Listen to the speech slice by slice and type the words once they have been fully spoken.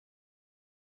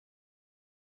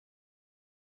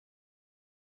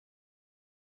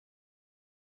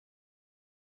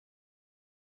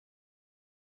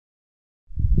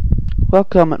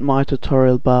Welcome at my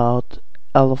tutorial about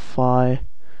LFI.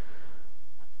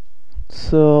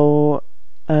 So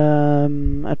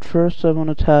at first I want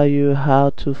to tell you how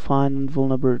to find a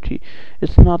vulnerability.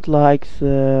 It's not like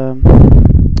an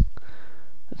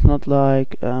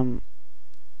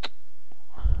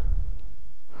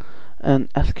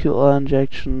SQL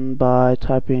injection by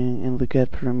typing in the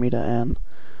get parameter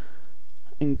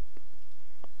and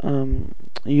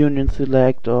union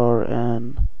select or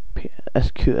an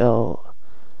SQL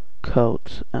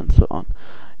code and so on.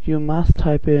 You must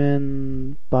type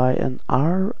in by an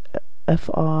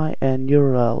RFI and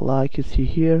URL, like you see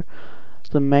here,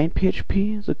 the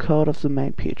MAIN.PHP, the code of the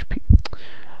MAIN.PHP.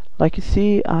 Like you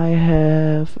see, I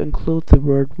have included the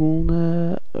word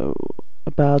vulner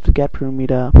about the get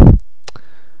parameter.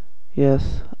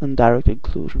 Yes, and direct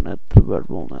inclusion at the word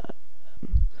vulner.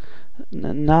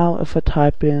 Now if I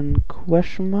type in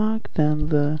question mark, then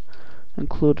the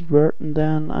included word, and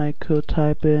then I could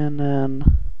type in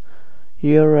an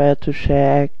URL to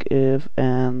check if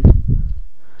an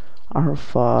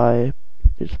RFI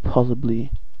is possible.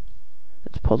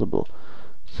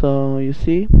 So you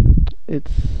see,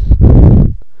 it's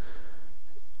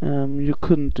you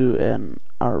couldn't do an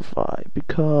RFI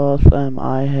because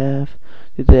I have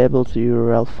disabled the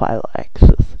URL file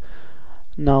access.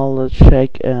 Now let's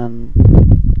check an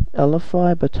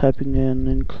LFI by typing in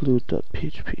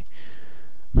include.php.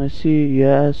 I see,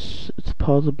 yes, it's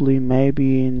possibly,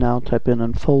 maybe. Now type in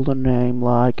a folder name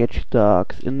like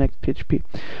htdocs index.php,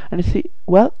 and you see,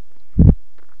 well,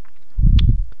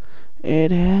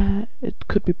 it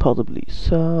could be possibly.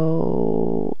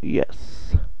 So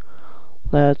yes,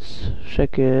 let's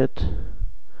check it.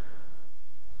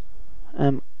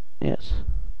 Yes.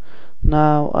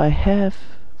 Now I have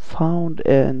found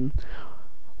a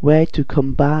way to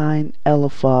combine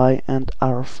LFI and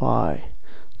RFI.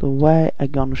 The way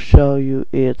I'm gonna show you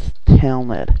is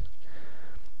TELNET.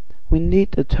 We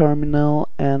need a terminal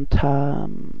and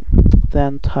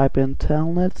then type in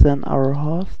TELNET, then our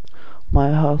host.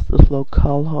 My host is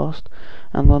localhost,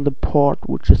 and then the port,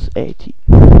 which is 80.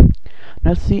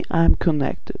 Now see, I'm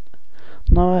connected.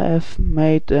 Now I have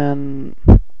made an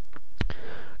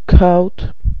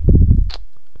code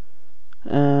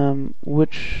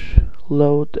which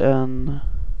load an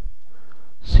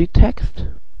ctext.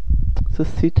 The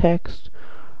ctext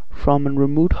from a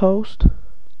remote host.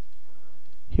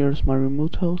 Here's my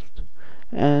remote host,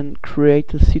 and create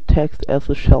the ctext as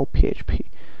a SHELL.PHP.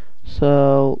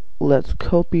 So let's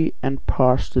copy and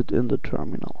paste it in the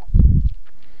terminal.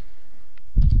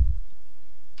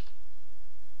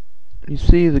 You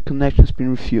see, the connection has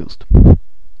been refused.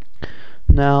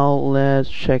 Now let's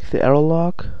check the error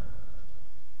log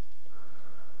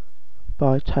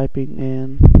by typing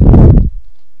in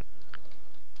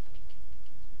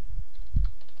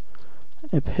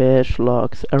Patchy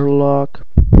logs error log.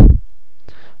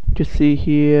 You see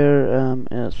here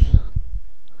is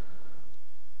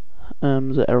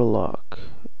the error log.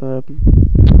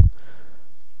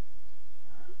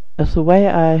 As the way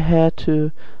I had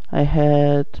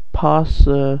passed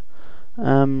the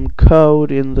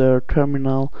code in the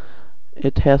terminal.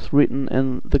 It has written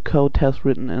in the code has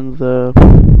written in the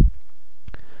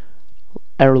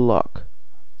error log,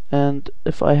 and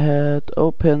if I had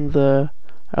opened the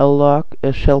error log,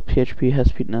 a SHELL.PHP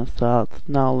has been installed.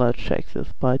 Now let's check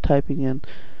this by typing in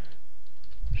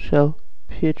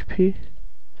SHELL.PHP,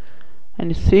 and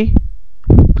you see,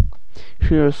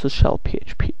 here's the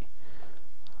SHELL.PHP.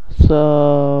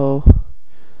 So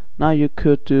now you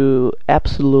could do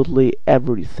absolutely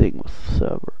everything with the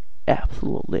server.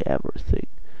 Absolutely everything.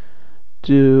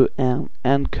 Do an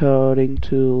encoding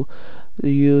tool,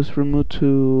 use remote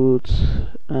tools,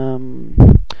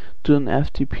 do an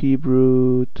FTP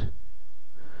root,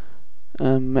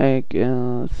 make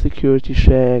a security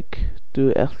check,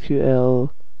 do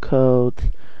SQL codes,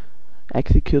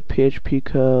 execute PHP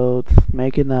codes,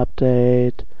 make an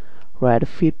update, write a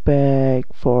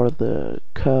feedback for the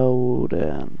code,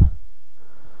 and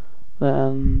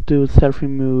then do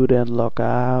self-remove and log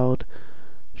out,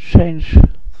 change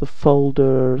the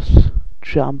folders,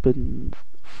 jump in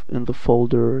the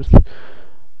folders,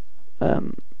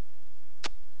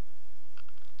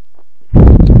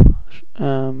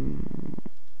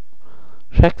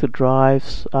 check the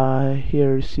drives.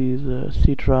 Here you see the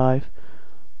C drive.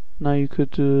 Now you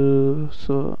could do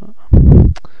so.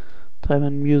 Type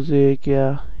in music.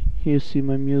 Yeah, here you see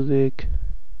my music,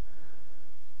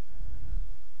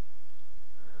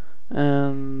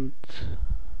 and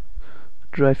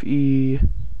drive E.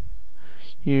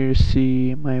 Here you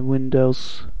see my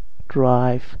Windows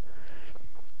drive.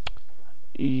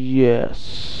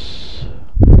 Yes.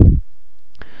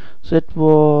 That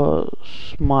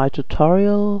was my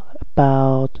tutorial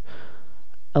about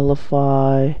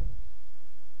LFI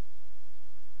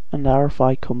and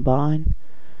RFI combined.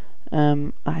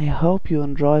 I hope you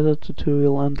enjoyed the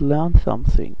tutorial and learned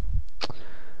something.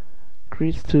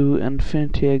 Greets to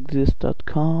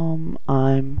infinityexist.com.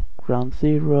 I'm Ground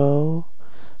Zero.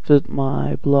 Visit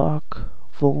my blog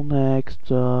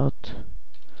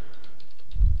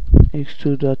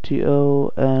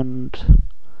volnex.x2.to and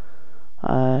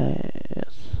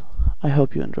I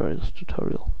hope you enjoy this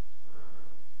tutorial.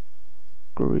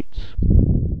 Greets.